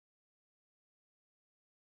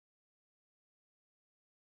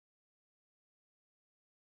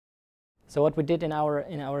So what we did in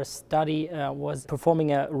our study was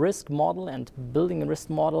performing a risk model and building a risk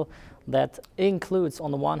model that includes,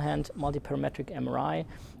 on the one hand, multiparametric MRI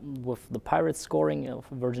with the PIRATE scoring of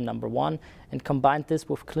version number 1, and combined this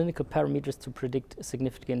with clinical parameters to predict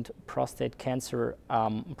significant prostate cancer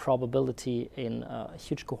probability in a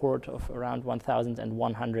huge cohort of around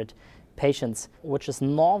 1,100 patients. Which is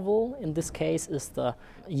novel in this case is the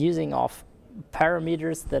using of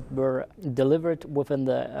parameters that were delivered within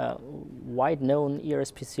the wide-known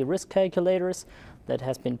ERSPC risk calculators that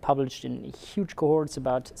has been published in huge cohorts,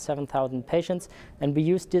 about 7,000 patients. And we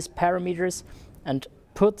used these parameters and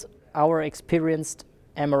put our experienced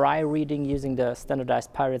MRI reading using the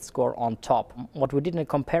standardized PIRATE score on top. What we did in a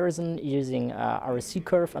comparison using RSC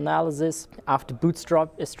curve analysis after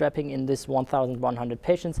bootstrapping in this 1,100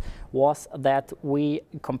 patients was that we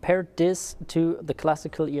compared this to the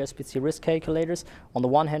classical ERSPC risk calculators, on the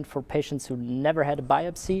one hand for patients who never had a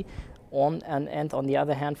biopsy, and on the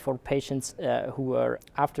other hand for patients who were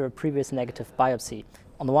after a previous negative biopsy.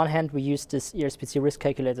 On the one hand, we used this ERSPC risk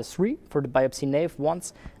calculator 3 for the biopsy naive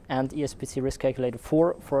ones, and ERSPC risk calculator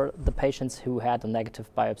 4 for the patients who had a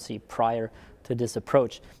negative biopsy prior to this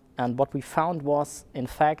approach. And what we found was, in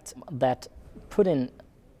fact, that putting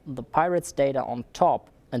the PIRATE's data on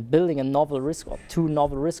top and building a novel risk or two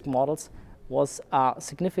novel risk models was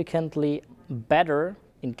significantly better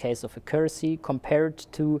in case of accuracy compared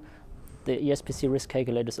to the ERSPC risk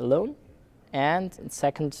calculators alone, and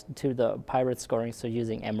second to the PIRATE scoring, so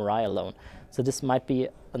using MRI alone. So this might be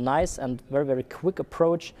a nice and very, very quick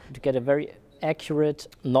approach to get a very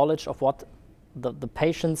accurate knowledge of what the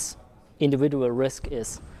patient's individual risk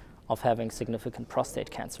is of having significant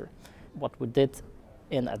prostate cancer. What we did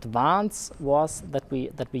in advance was that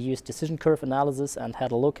we used decision curve analysis and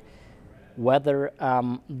had a look whether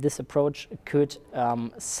this approach could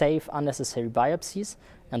save unnecessary biopsies.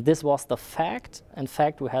 And this was the fact. In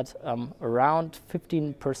fact, we had around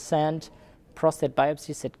 15% prostate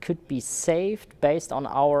biopsies that could be saved based on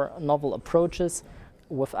our novel approaches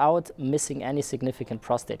without missing any significant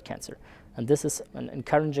prostate cancer. And this is an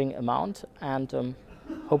encouraging amount, and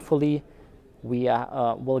hopefully we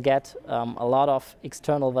will get a lot of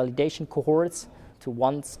external validation cohorts to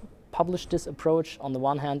once publish this approach on the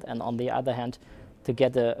one hand, and on the other hand to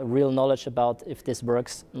get a real knowledge about if this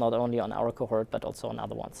works not only on our cohort but also on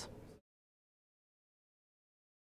other ones.